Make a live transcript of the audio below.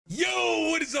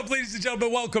Yo, what is up, ladies and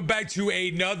gentlemen? Welcome back to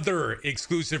another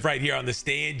exclusive right here on the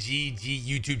StahnGG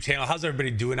YouTube channel. How's everybody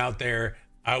doing out there?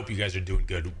 I hope you guys are doing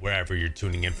good wherever you're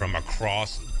tuning in from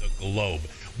across the globe.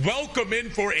 Welcome in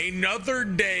for another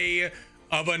day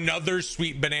of another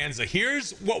Sweet Bonanza.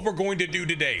 Here's what we're going to do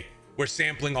today. We're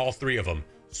sampling all three of them.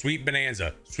 Sweet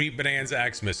Bonanza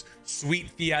Xmas, Sweet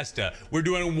Fiesta. We're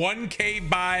doing 1K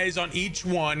buys on each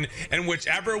one, and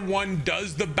whichever one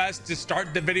does the best to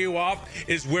start the video off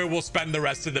is where we'll spend the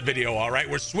rest of the video. All right,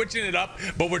 we're switching it up,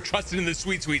 but we're trusting in the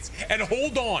sweet sweets. And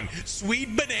hold on,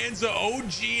 Sweet Bonanza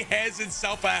OG has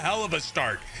itself a hell of a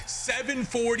start.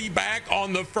 740 back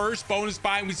on the first bonus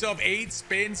buy, and we still have 8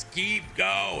 spins. Keep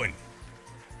going.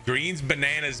 Green's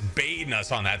Bananas baiting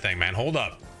us on that thing, man. Hold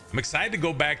up. I'm excited to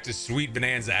go back to Sweet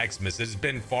Bonanza Xmas. It's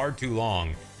been far too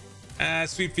long.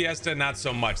 Sweet Fiesta, not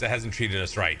so much. That hasn't treated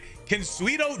us right. Can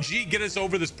Sweet OG get us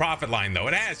over this profit line, though?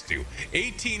 It has to.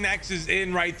 18X is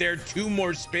in right there. 2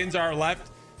 more spins are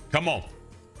left. Come on.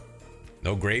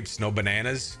 No grapes, no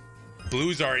bananas.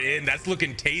 Blues are in. That's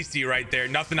looking tasty right there.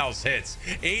 Nothing else hits.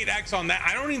 8X on that.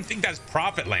 I don't even think that's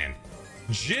profit land.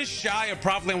 Just shy of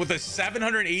profit land with a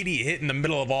 780 hit in the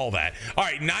middle of all that. All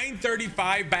right,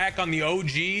 935 back on the OG.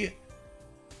 I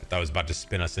thought I was about to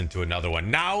spin us into another one.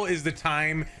 Now is the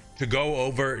time to go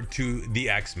over to the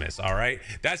Xmas. All right,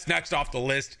 that's next off the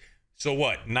list. So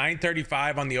what,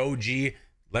 935 on the OG.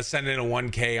 Let's send in a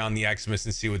 1K on the Xmas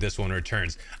and see what this one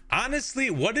returns.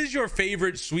 Honestly, what is your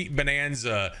favorite Sweet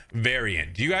Bonanza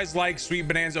variant? Do you guys like Sweet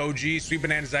Bonanza OG, Sweet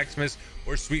Bonanza Xmas,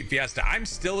 or Sweet Fiesta? I'm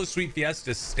still a Sweet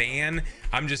Fiesta stan.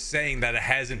 I'm just saying that it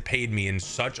hasn't paid me in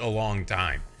such a long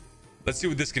time. Let's see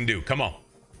what this can do. Come on.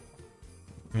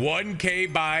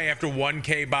 1K buy after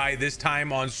 1K buy, this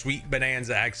time on Sweet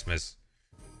Bonanza Xmas.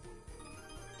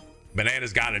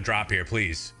 Bananas got to drop here,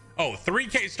 please. Oh,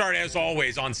 3K start as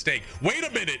always on stake. Wait a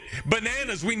minute.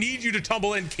 Bananas, we need you to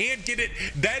tumble in. Can't get it.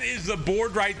 That is the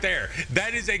board right there.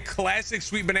 That is a classic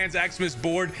Sweet Bonanza Xmas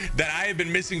board that I have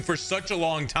been missing for such a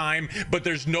long time, but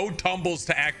there's no tumbles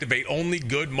to activate, only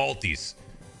good multis.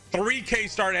 3K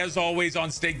start as always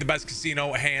on stake, the best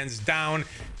casino hands down.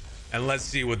 And let's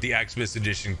see what the Xmas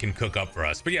edition can cook up for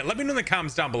us. But yeah, let me know in the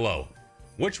comments down below.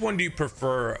 Which one do you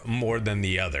prefer more than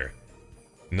the other?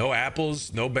 No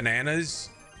apples, no bananas.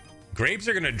 Grapes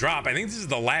are gonna drop. I think this is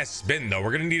the last spin though.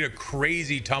 We're gonna need a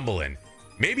crazy tumble in,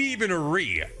 maybe even a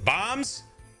re. Bombs.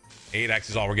 8X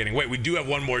is all we're getting. Wait, we do have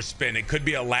one more spin. It could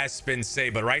be a last spin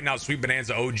save, but right now Sweet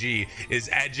Bonanza OG is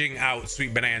edging out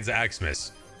Sweet Bonanza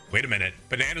Xmas. Wait a minute,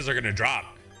 bananas are gonna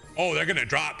drop. Oh, they're gonna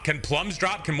drop. Can plums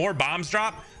drop? Can more bombs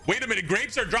drop? Wait a minute,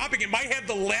 grapes are dropping. It might have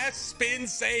the last spin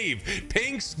save.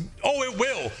 Pinks, oh, it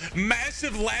will.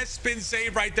 Massive last spin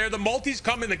save right there. The multis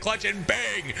come in the clutch and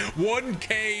bang,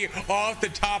 1K off the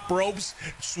top ropes.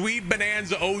 Sweet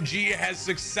Bonanza OG has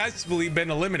successfully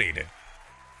been eliminated.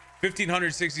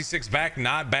 1,566 back,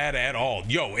 not bad at all.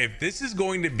 Yo, if this is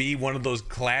going to be one of those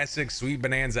classic Sweet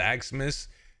Bonanza Xmas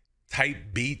type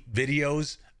beat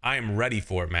videos, I am ready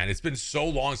for it, man. It's been so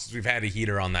long since we've had a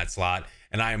heater on that slot,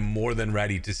 and I am more than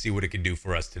ready to see what it can do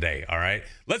for us today. All right,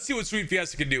 let's see what Sweet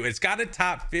Fiesta can do. It's got to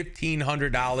top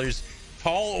 $1,500.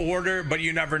 Tall order, but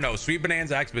you never know. Sweet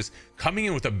Bonanza Xmas coming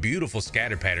in with a beautiful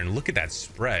scatter pattern. Look at that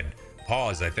spread.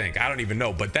 Pause, I think. I don't even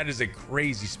know, but that is a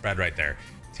crazy spread right there.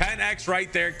 10X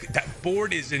right there. That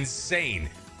board is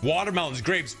insane. Watermelons,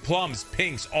 grapes, plums,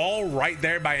 pinks, all right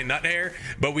there by a nut hair,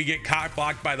 but we get cock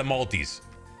blocked by the multis.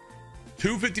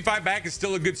 255 back is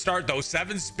still a good start though.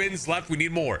 7 spins left. We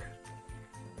need more.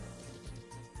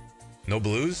 No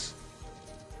blues.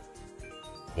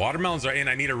 Watermelons are in.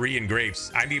 I need a re and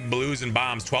grapes. I need blues and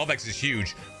bombs. 12X is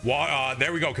huge.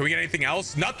 There we go. Can we get anything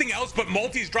else? Nothing else but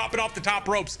multis dropping off the top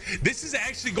ropes. This is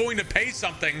actually going to pay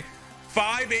something.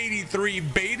 583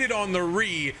 baited on the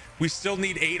re. We still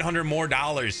need $800 more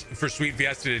for Sweet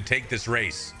Fiesta to take this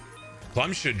race.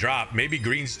 Plums should drop. Maybe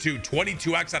greens too.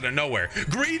 22X out of nowhere.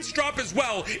 Greens drop as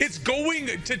well. It's going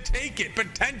to take it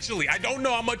potentially. I don't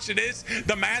know how much it is.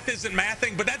 The math isn't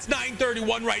mathing, but that's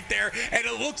 931 right there. And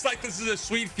it looks like this is a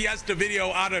Sweet Fiesta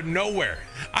video out of nowhere.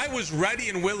 I was ready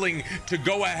and willing to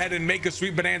go ahead and make a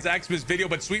Sweet Bonanza Xmas video,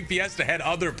 but Sweet Fiesta had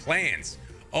other plans.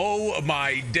 Oh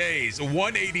my days.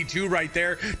 182 right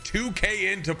there.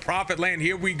 2K into profit land.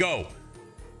 Here we go.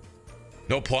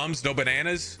 No plums, no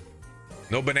bananas.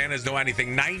 No bananas, no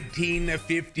anything.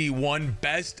 1951,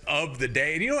 best of the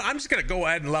day. And you know what? I'm just going to go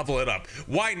ahead and level it up.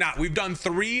 Why not? We've done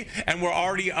 3 and we're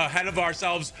already ahead of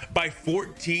ourselves by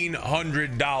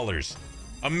 $1,400.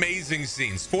 Amazing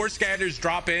scenes. 4 scatters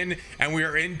drop in and we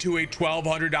are into a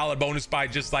 $1,200 bonus buy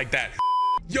just like that.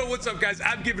 Yo, what's up, guys?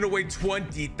 I'm giving away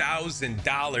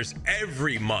 $20,000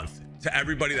 every month to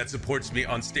everybody that supports me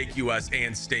on Stake US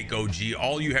and Stake OG.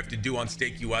 All you have to do on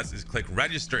Stake US is click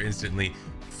register instantly,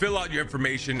 fill out your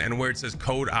information, and where it says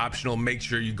code optional, make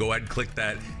sure you go ahead and click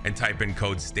that and type in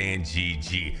code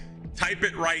StahnGG. Type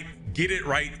it right, get it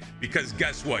right, because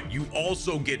guess what? You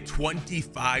also get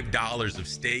 $25 of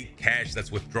stake cash, that's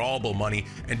withdrawable money,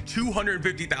 and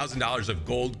 $250,000 of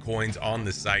gold coins on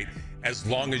the site as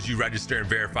long as you register and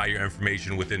verify your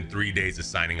information within 3 days of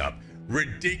signing up.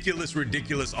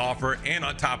 Ridiculous offer, and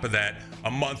on top of that,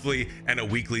 a monthly and a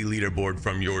weekly leaderboard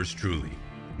from yours truly.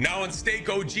 Now on Stake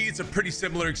OG, it's a pretty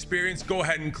similar experience. Go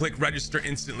ahead and click register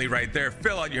instantly right there,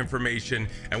 fill out your information,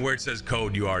 and where it says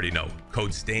code, you already know,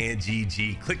 code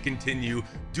StahnGG. Click continue,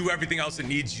 do everything else it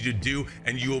needs you to do,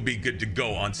 and you will be good to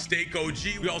go. On Stake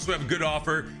OG, we also have a good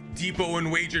offer. Depot and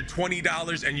wager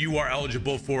 $20 and you are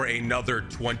eligible for another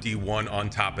 21 on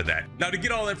top of that. Now, to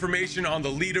get all information on the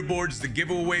leaderboards, the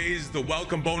giveaways, the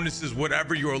welcome bonuses,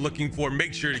 whatever you are looking for,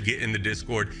 make sure to get in the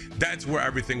Discord. That's where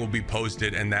everything will be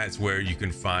posted, and that's where you can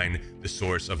find the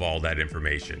source of all that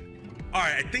information. All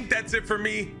right, I think that's it for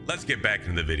me. Let's get back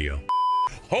into the video.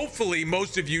 Hopefully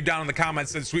most of you down in the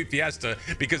comments said Sweet Fiesta,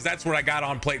 because that's what I got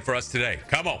on plate for us today.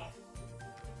 Come on.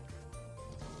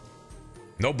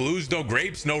 No blues, no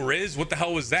grapes, no Riz. What the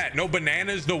hell was that? No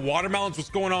bananas, no watermelons.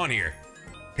 What's going on here?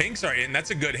 Pinks are in.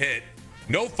 That's a good hit.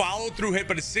 No follow through hit,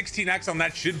 but a 16x on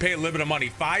that should pay a little bit of money.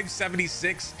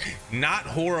 576, not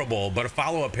horrible, but a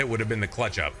follow up hit would have been the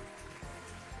clutch up.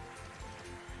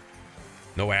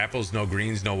 No apples, no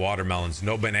greens, no watermelons,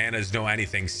 no bananas, no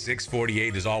anything.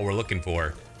 648 is all we're looking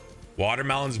for.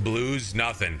 Watermelons, blues,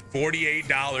 nothing.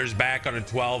 $48 back on a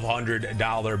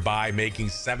 $1,200 buy, making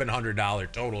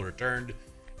 $700 total returned.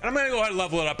 And I'm gonna go ahead and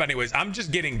level it up anyways. I'm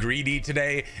just getting greedy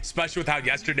today, especially with how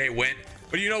yesterday went.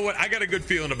 But you know what? I got a good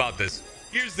feeling about this.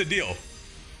 Here's the deal.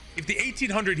 If the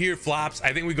 1800 here flops,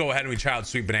 I think we go ahead and we try out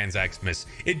Sweet Bonanza Xmas.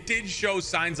 It did show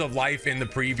signs of life in the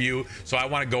preview, so I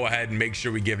want to go ahead and make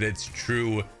sure we give it its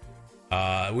true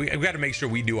we got to make sure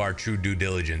we do our true due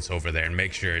diligence over there and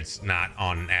make sure it's not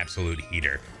on an absolute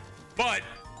heater. But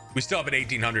we still have an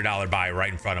 $1,800 buy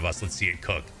right in front of us. Let's see it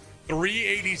cook.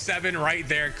 387 right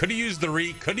there. Could have used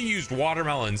the could have used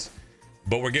watermelons,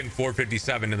 but we're getting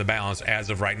 457 in the balance as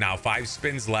of right now. 5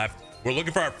 spins left. We're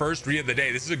looking for our first of the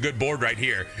day. This is a good board right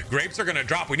here. Grapes are going to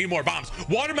drop. We need more bombs.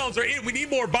 Watermelons are in. We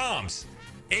need more bombs.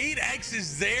 8x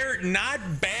is there. Not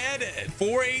bad.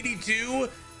 482,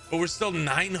 but we're still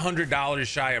 $900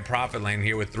 shy of profit land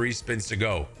here with 3 spins to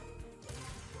go.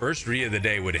 First of the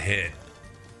day would hit.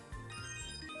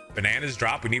 Bananas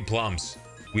drop. We need plums.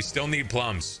 We still need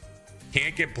plums.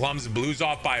 Can't get plums. Blues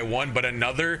off by 1, but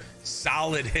another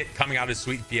solid hit coming out of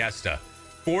Sweet Fiesta.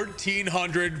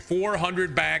 1400,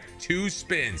 400 back, 2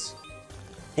 spins.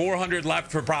 400 left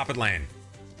for profit land.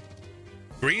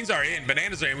 Greens are in.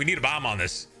 Bananas are in. We need a bomb on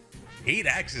this.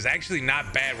 8x is actually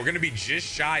not bad. We're going to be just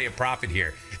shy of profit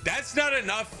here. That's not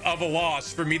enough of a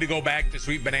loss for me to go back to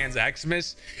Sweet Bonanza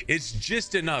Xmas. It's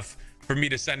just enough for me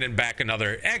to send in back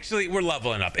another. Actually, we're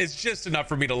leveling up. It's just enough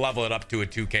for me to level it up to a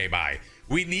 2k buy.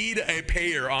 We need a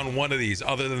payer on one of these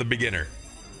other than the beginner.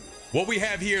 What we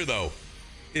have here though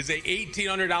is a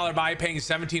 $1,800 buy paying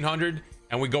 $1,700,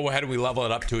 and we go ahead and we level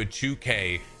it up to a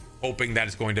 2k, hoping that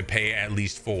it's going to pay at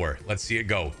least 4. Let's see it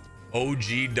go.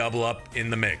 OG double up in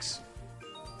the mix.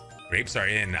 Grapes are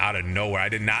in out of nowhere. I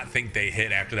did not think they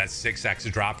hit after that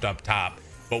 6x dropped up top,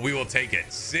 but we will take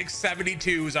it.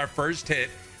 672 is our first hit,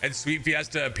 and Sweet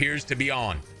Fiesta appears to be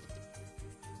on.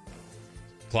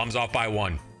 Plums off by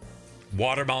 1.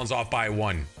 Watermelons off by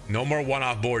 1. No more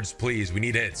one-off boards, please. We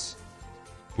need hits.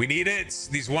 We need hits.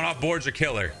 These one-off boards are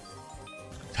killer.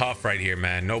 Tough right here,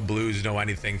 man. No blues, no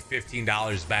anything.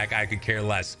 $15 back. I could care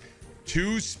less.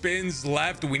 2 spins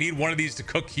left. We need one of these to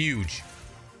cook huge.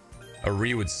 A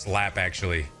would slap,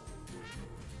 actually.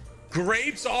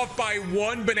 Grapes off by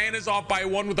 1. Bananas off by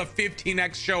 1 with a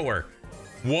 15x shower.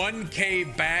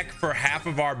 1k back for half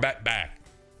of our bet back.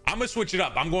 I'm gonna switch it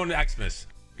up. I'm going to Xmas.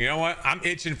 You know what? I'm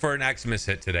itching for an Xmas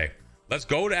hit today. Let's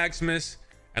go to Xmas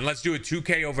and let's do a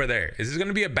 2k over there. This is going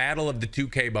to be a battle of the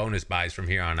 2k bonus buys from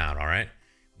here on out. All right,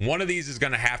 one of these is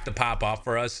going to have to pop off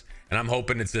for us, and I'm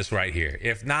hoping it's this right here.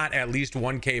 If not, at least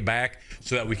 1k back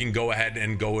so that we can go ahead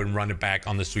and run it back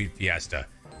on the Sweet Fiesta.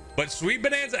 But Sweet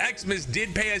Bonanza Xmas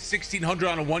did pay us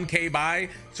 $1,600 on a 1k buy,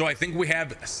 so I think we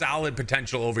have solid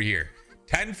potential over here.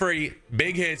 10 free,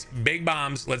 big hits, big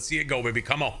bombs. Let's see it go, baby.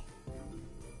 Come on.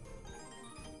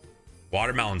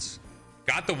 Watermelons.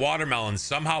 Got the watermelons.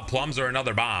 Somehow plums are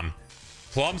another bomb.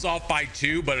 Plums off by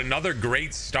 2, but another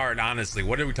great start, honestly.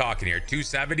 What are we talking here?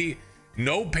 270.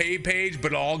 No pay page,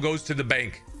 but it all goes to the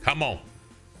bank. Come on.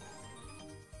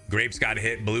 Grapes got a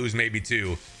hit. Blues maybe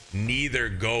 2. Neither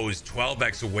goes.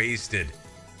 12x wasted.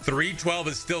 312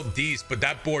 is still decent, but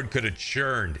that board could have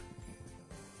churned.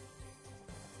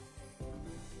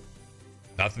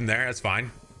 Nothing there. That's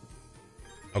fine.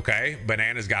 Okay.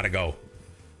 Bananas got to go.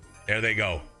 There they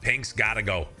go. Pinks got to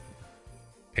go.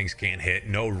 Pinks can't hit.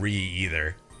 No re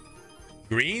either.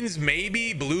 Greens,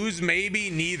 maybe. Blues, maybe.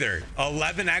 Neither.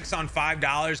 11x on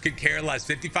 $5. Could care less.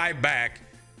 55 back.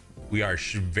 We are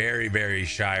very, very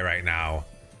shy right now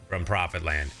from Profit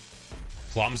Land.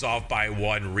 Plums off by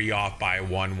 1. Re off by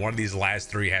 1. One of these last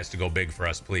 3 has to go big for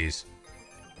us, please.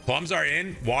 Plums are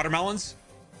in. Watermelons.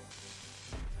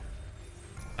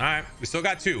 All right. We still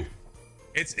got 2.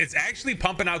 It's actually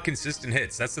pumping out consistent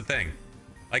hits. That's the thing.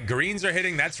 Like greens are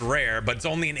hitting. That's rare, but it's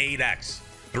only an 8x.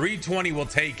 320 will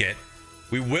take it.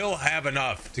 We will have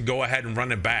enough to go ahead and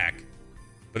run it back.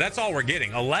 But that's all we're getting.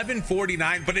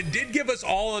 1149, but it did give us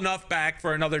all enough back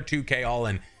for another 2K all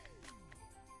in.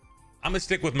 I'm going to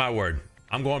stick with my word.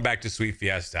 I'm going back to Sweet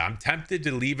Fiesta. I'm tempted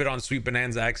to leave it on Sweet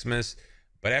Bonanza Xmas,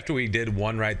 but after we did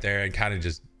one right there, it kind of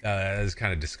just is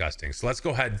kind of disgusting. So let's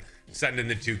go ahead, send in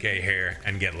the 2K here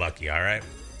and get lucky, all right?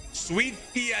 Sweet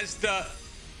Fiesta.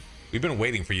 We've been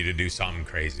waiting for you to do something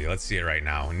crazy. Let's see it right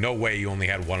now. No way you only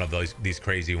had one of these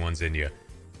crazy ones in you.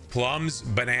 Plums,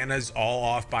 bananas, all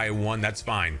off by 1. That's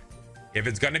fine. If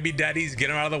it's going to be deadies, get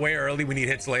them out of the way early. We need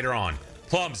hits later on.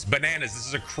 Plums, bananas. This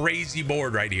is a crazy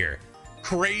board right here.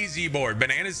 Crazy board.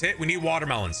 Bananas hit. We need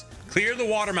watermelons. Clear the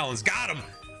watermelons. Got them.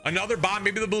 Another bomb.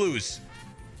 Maybe the blues.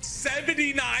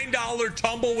 $79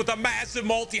 tumble with a massive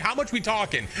multi. How much we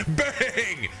talking?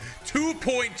 Bang!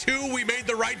 2.2. We made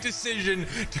the right decision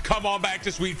to come on back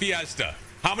to Sweet Fiesta.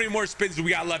 How many more spins do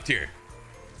we got left here?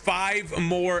 5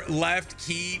 more left.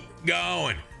 Keep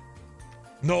going.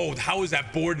 No, how is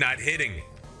that board not hitting?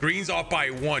 Greens off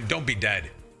by 1. Don't be dead.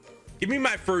 Give me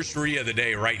my first re of the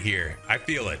day right here. I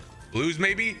feel it. Blues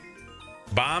maybe?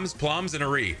 Bombs, plums, and a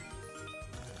re.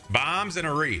 Bombs and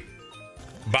a re.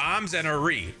 Bombs and a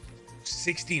re.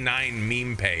 69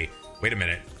 meme pay. Wait a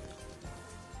minute.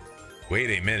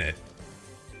 Wait a minute.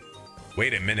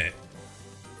 Wait a minute.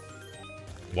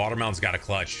 Watermelon's got a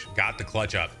clutch. Got the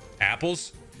clutch up.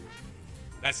 Apples.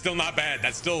 That's still not bad.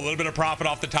 That's still a little bit of profit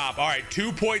off the top. All right,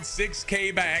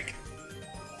 2.6K back.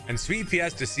 And Sweet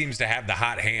Fiesta seems to have the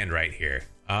hot hand right here.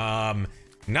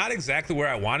 Not exactly where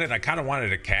I wanted. I kind of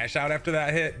wanted a cash out after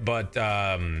that hit, but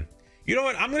you know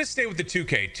what? I'm going to stay with the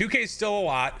 2K. 2K is still a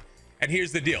lot. And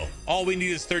here's the deal. All we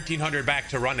need is 1,300 back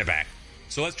to run it back.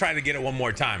 So let's try to get it one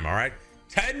more time, all right?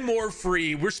 10 more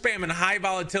free. We're spamming high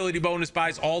volatility bonus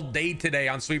buys all day today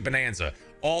on Sweet Bonanza.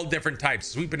 All different types.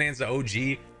 Sweet Bonanza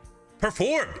OG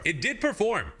performed. It did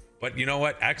perform. But you know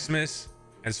what? Xmas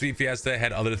and Sweet Fiesta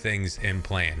had other things in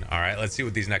plan. All right, let's see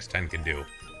what these next 10 can do.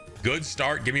 Good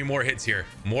start. Give me more hits here.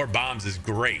 More bombs is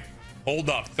great. Hold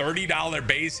up. $30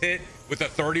 base hit with a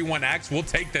 31x. We'll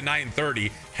take the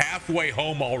 930. Halfway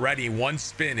home already. 1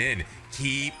 spin in.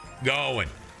 Keep going.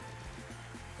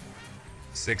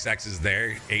 6x is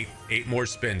there. Eight more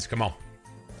spins. Come on.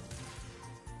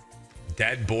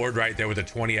 Dead board right there with a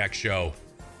 20x show.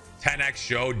 10x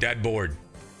show. Dead board.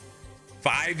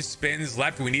 5 spins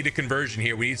left. We need a conversion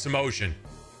here. We need some motion.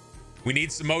 We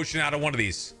need some motion out of one of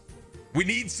these. We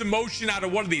need some motion out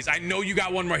of one of these. I know you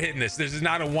got one more hit in this. This is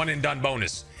not a one and done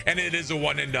bonus. And it is a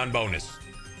one and done bonus.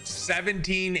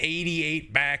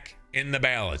 1788 back in the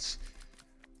balance.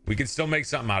 We can still make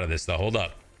something out of this though. Hold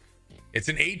up. It's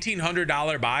an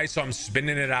 $1,800 buy, so I'm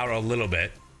spinning it out a little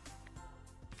bit.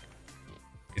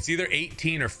 It's either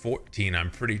 18 or 14.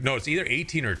 No, it's either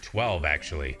 18 or 12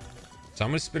 actually. So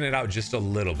I'm gonna spin it out just a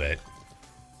little bit.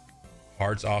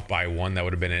 Hearts off by 1. That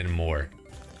would have been in more.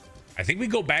 I think we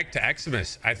go back to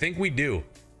Xmas. I think we do.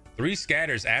 3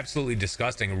 scatters, absolutely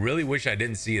disgusting. Really wish I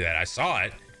didn't see that. I saw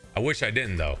it. I wish I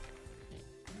didn't though.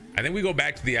 I think we go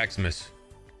back to the Xmas.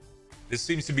 This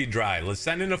seems to be dry. Let's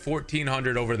send in a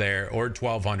 1,400 over there or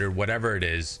 1,200, whatever it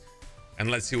is.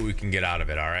 And let's see what we can get out of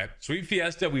it. All right. Sweet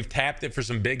Fiesta, we've tapped it for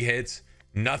some big hits.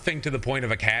 Nothing to the point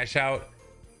of a cash out.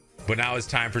 But now it's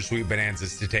time for Sweet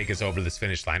Bonanzas to take us over this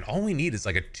finish line. All we need is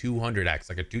like a 200x,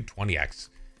 like a 220x.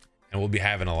 And we'll be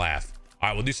having a laugh. All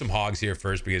right, we'll do some hogs here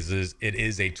first because it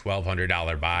is a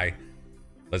 $1,200 buy.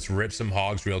 Let's rip some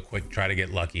hogs real quick, try to get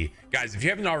lucky. Guys, if you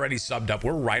haven't already subbed up,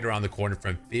 we're right around the corner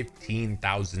from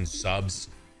 15,000 subs.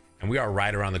 And we are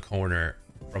right around the corner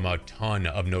from a ton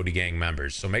of Noti Gang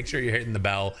members. So make sure you're hitting the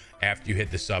bell after you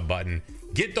hit the sub button.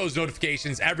 Get those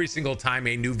notifications every single time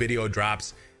a new video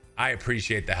drops. I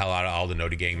appreciate the hell out of all the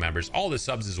Noti Gang members, all the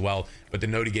subs as well. But the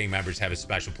Noti Gang members have a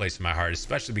special place in my heart,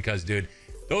 especially because, dude,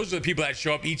 those are the people that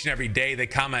show up each and every day. They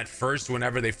comment first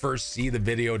whenever they first see the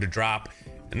video to drop.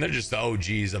 And they're just the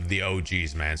OGs of the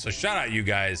OGs, man. So shout out you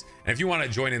guys. And if you want to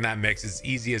join in that mix, it's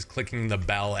easy as clicking the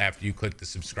bell after you click the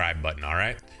subscribe button. All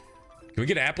right. Can we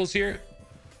get apples here?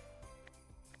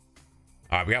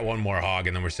 All right, we got one more hog,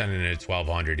 and then we're sending it at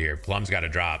 1200 here. Plums got to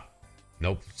drop.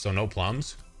 Nope. So no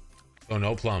plums. So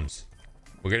no plums.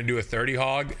 We're gonna do a 30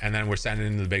 hog, and then we're sending it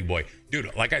into the big boy, dude.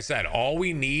 Like I said, all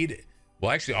we need. Well,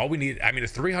 actually, all we need. I mean, a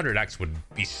 300x would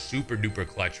be super duper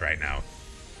clutch right now.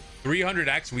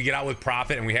 300x, we get out with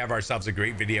profit, and we have ourselves a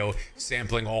great video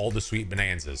sampling all the sweet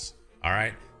bonanzas. All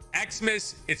right,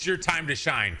 Xmas, it's your time to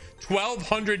shine.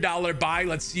 $1,200 buy.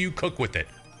 Let's see you cook with it.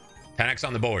 10x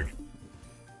on the board.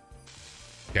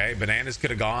 Okay, bananas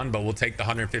could have gone, but we'll take the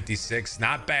 156.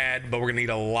 Not bad, but we're gonna need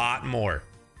a lot more.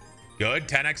 Good.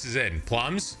 10x is in.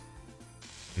 Plums,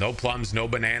 no plums, no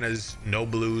bananas, no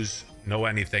blues, no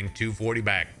anything. 240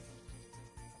 back.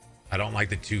 I don't like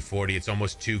the 240. It's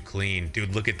almost too clean,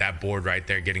 dude. Look at that board right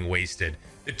there getting wasted.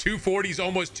 The 240 is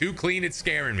almost too clean. It's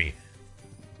scaring me.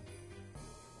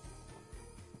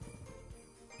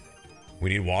 We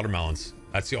need watermelons.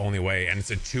 That's the only way, and it's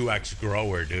a 2x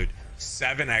grower, dude.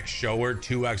 7x shower,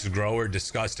 2x grower.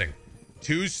 Disgusting.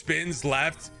 2 spins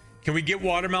left. Can we get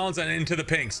watermelons and into the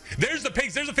pinks? There's the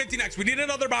pinks. There's a 15x. We need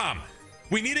another bomb.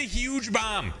 We need a huge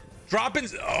bomb. Drop in.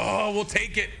 Oh, we'll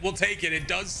take it. We'll take it. It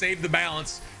does save the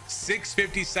balance.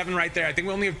 657 right there. I think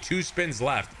we only have 2 spins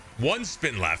left. 1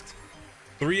 spin left.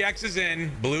 3x is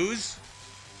in. Blues.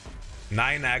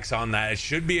 9x on that. It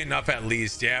should be enough at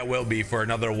least. Yeah, it will be for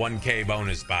another 1k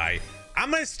bonus buy. I'm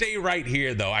going to stay right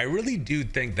here, though. I really do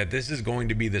think that this is going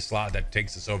to be the slot that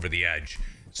takes us over the edge.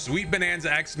 Sweet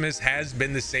Bonanza Xmas has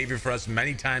been the savior for us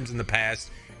many times in the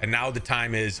past, and now the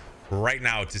time is right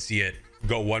now to see it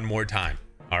go one more time.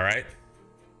 All right,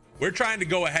 we're trying to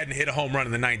go ahead and hit a home run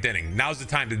in the 9th inning. Now's the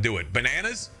time to do it.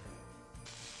 Bananas,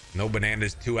 no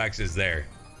bananas. 2x is there.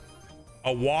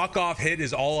 A walk-off hit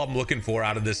is all I'm looking for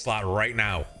out of this slot right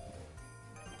now.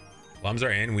 Plums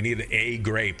are in. We need a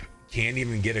grape. Can't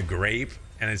even get a grape,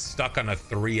 and it's stuck on a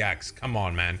 3x. Come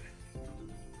on, man.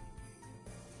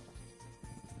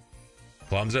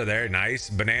 Plums are there. Nice.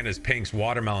 Bananas, pinks,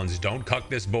 watermelons. Don't cuck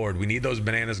this board. We need those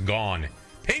bananas gone.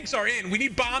 Pinks are in. We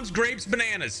need bombs, grapes,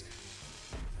 bananas.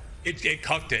 It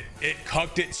cucked it. It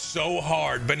cucked it so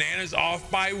hard. Bananas off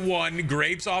by 1,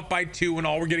 grapes off by 2, and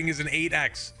all we're getting is an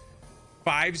 8x.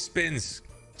 5 spins.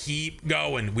 Keep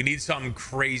going. We need something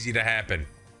crazy to happen.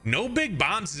 No big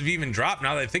bombs have even dropped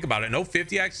now that I think about it. No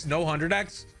 50x, no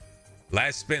 100x.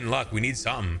 Last spin luck. We need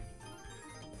something.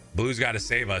 Blue's got to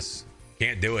save us.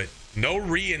 Can't do it. No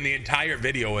re in the entire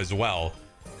video as well.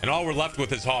 And all we're left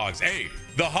with is hogs. Hey,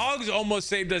 the hogs almost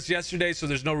saved us yesterday, so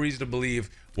there's no reason to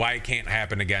believe why it can't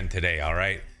happen again today. All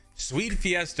right. Sweet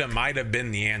Fiesta might have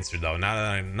been the answer, though. Now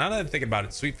that I'm thinking about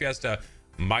it, Sweet Fiesta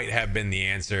might have been the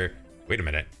answer. Wait a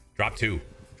minute. Drop 2.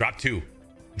 Drop 2.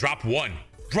 Drop 1.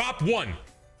 Drop 1.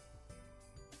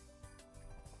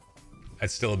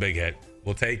 That's still a big hit.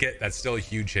 We'll take it. That's still a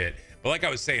huge hit. But like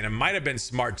I was saying, it might have been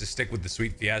smart to stick with the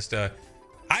Sweet Fiesta.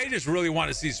 I just really want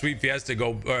to see Sweet Fiesta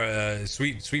go,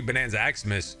 Sweet Bonanza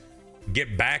Xmas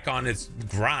get back on its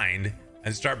grind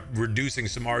and start reducing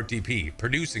some RTP,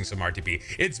 producing some RTP.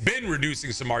 It's been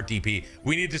reducing some RTP.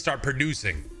 We need to start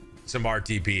producing some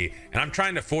RTP. And I'm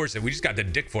trying to force it. We just got the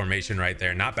dick formation right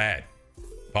there. Not bad.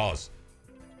 Pause.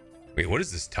 Wait, what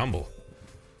is this tumble?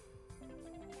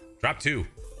 Drop 2.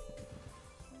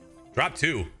 Drop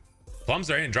 2. Plums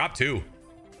are in. Drop 2.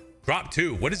 Drop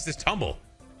 2. What is this tumble?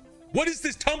 What is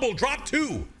this tumble? Drop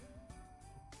 2.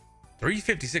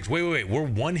 356. Wait. We're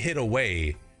 1 hit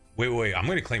away. Wait. I'm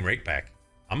going to claim rake back.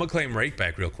 I'm going to claim rake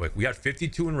back real quick. We got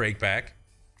 52 in rake back.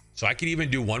 So I could even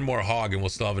do 1 more hog and we'll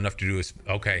still have enough to do.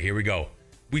 Okay, here we go.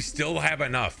 We still have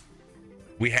enough.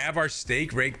 We have our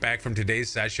steak rake back from today's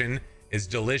session. It's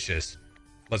delicious.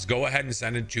 Let's go ahead and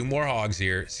send in 2 more hogs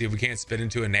here. See if we can't spit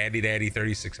into a natty daddy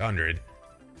 3600.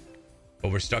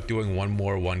 But we're stuck doing 1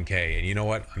 more 1k. And you know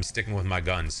what? I'm sticking with my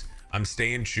guns. I'm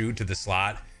staying true to the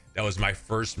slot. That was my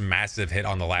first massive hit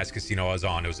on the last casino I was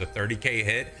on. It was a 30k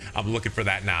hit. I'm looking for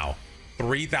that now.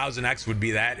 3000x would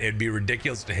be that. It'd be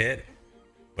ridiculous to hit,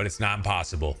 but it's not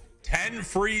impossible. 10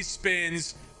 free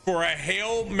spins for a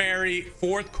Hail Mary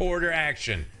 4th quarter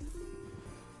action.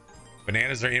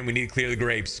 Bananas are in. We need to clear the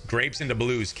grapes. Grapes into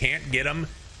blues. Can't get them,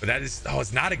 but that is, oh,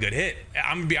 it's not a good hit.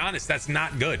 I'm gonna be honest, that's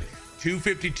not good.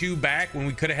 252 back when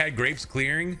we could have had grapes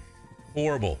clearing.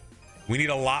 Horrible. We need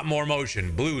a lot more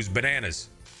motion. Blues, bananas.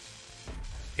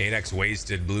 8x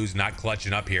wasted. Blues not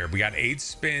clutching up here. We got 8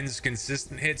 spins,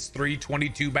 consistent hits,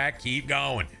 322 back. Keep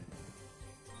going.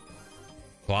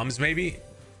 Plums maybe.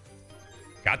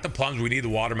 Got the plums. We need the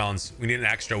watermelons. We need an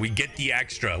extra. We get the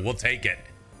extra. We'll take it.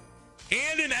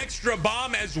 and an extra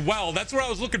bomb as well. That's what I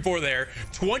was looking for there.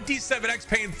 27x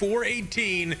paying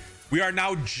 418. We are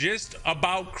now just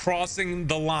about crossing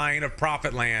the line of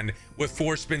profit land with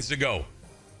 4 spins to go.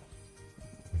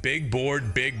 Big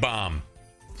board, big bomb.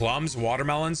 Plums,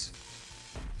 watermelons.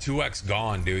 2x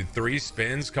gone, dude. 3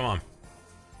 spins. Come on.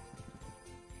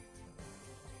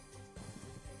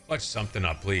 Clutch something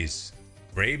up, please.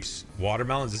 Grapes,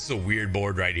 watermelons. This is a weird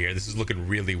board right here. This is looking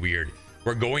really weird.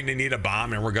 We're going to need a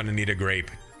bomb and we're going to need a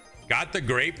grape. Got the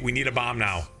grape. We need a bomb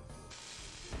now.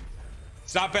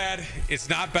 It's not bad. It's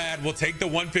not bad. We'll take the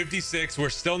 156. We're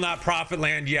still not profit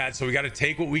land yet, so we got to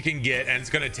take what we can get, and it's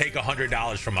going to take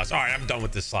 $100 from us. All right, I'm done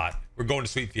with this slot. We're going to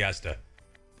Sweet Fiesta.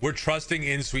 We're trusting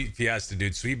in Sweet Fiesta,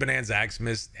 dude. Sweet Bonanza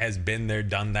Xmas has been there,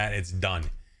 done that. It's done.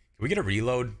 Can we get a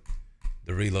reload?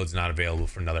 The reload's not available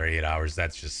for another 8 hours.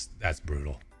 That's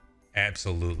brutal.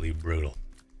 Absolutely brutal.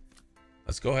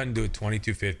 Let's go ahead and do a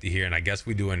 2250 here, and I guess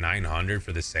we do a 900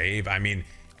 for the save. I mean,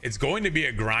 it's going to be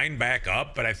a grind back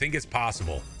up, but I think it's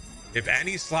possible. If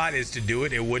any slot is to do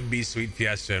it, it would be Sweet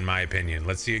Fiesta, in my opinion.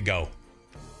 Let's see it go.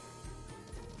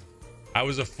 I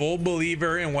was a full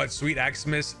believer in what Sweet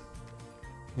Xmas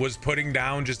was putting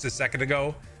down just a second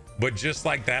ago, but just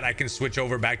like that, I can switch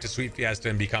over back to Sweet Fiesta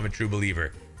and become a true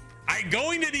believer. I'm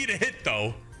going to need a hit,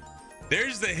 though.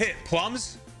 There's the hit.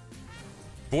 Plums.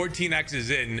 14x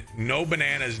is in. No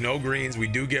bananas, no greens. We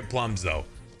do get plums, though.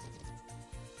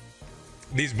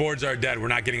 These boards are dead. We're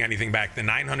not getting anything back. The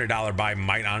 $900 buy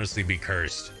might honestly be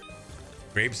cursed.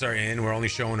 Grapes are in. We're only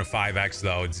showing a 5x,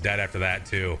 though. It's dead after that,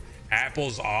 too.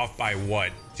 Apples off by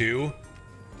what? 2?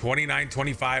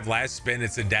 29.25. Last spin.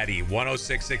 It's a deady.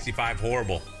 106.65.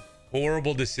 Horrible.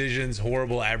 Horrible decisions.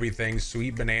 Horrible everything.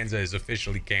 Sweet Bonanza is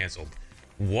officially canceled.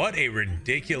 What a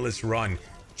ridiculous run.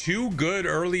 2 good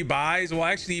early buys. Well,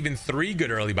 actually, even 3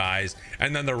 good early buys.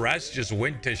 And then the rest just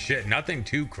went to shit. Nothing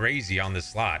too crazy on the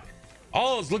slot.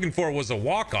 All I was looking for was a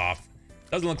walk-off.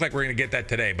 Doesn't look like we're going to get that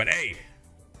today. But, hey,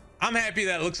 I'm happy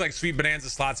that it looks like Sweet Bonanza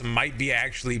slots might be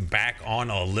actually back on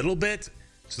a little bit.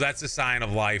 So that's a sign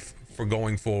of life for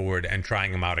going forward and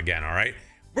trying them out again, all right?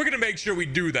 We're going to make sure we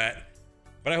do that.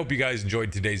 But I hope you guys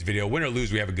enjoyed today's video. Win or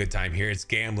lose, we have a good time here. It's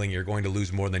gambling. You're going to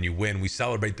lose more than you win. We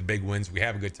celebrate the big wins. We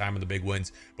have a good time with the big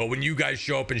wins. But when you guys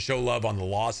show up and show love on the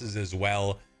losses as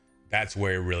well, that's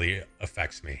where it really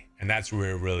affects me. And that's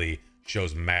where it really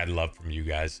shows mad love from you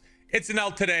guys. It's an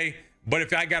L today, but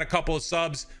if I got a couple of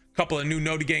subs, a couple of new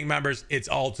Noti Gang members, it's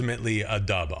ultimately a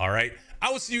dub. All right,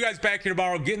 I will see you guys back here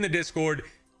tomorrow. Get in the Discord,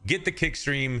 get the kick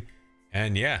stream,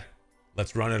 and yeah,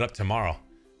 let's run it up tomorrow.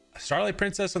 Starlight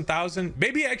Princess 1000.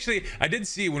 Maybe actually I did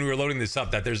see when we were loading this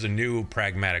up that there's a new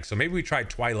pragmatic, so maybe we try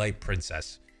Twilight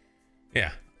Princess.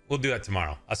 Yeah, we'll do that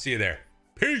tomorrow. I'll see you there.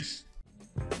 Peace.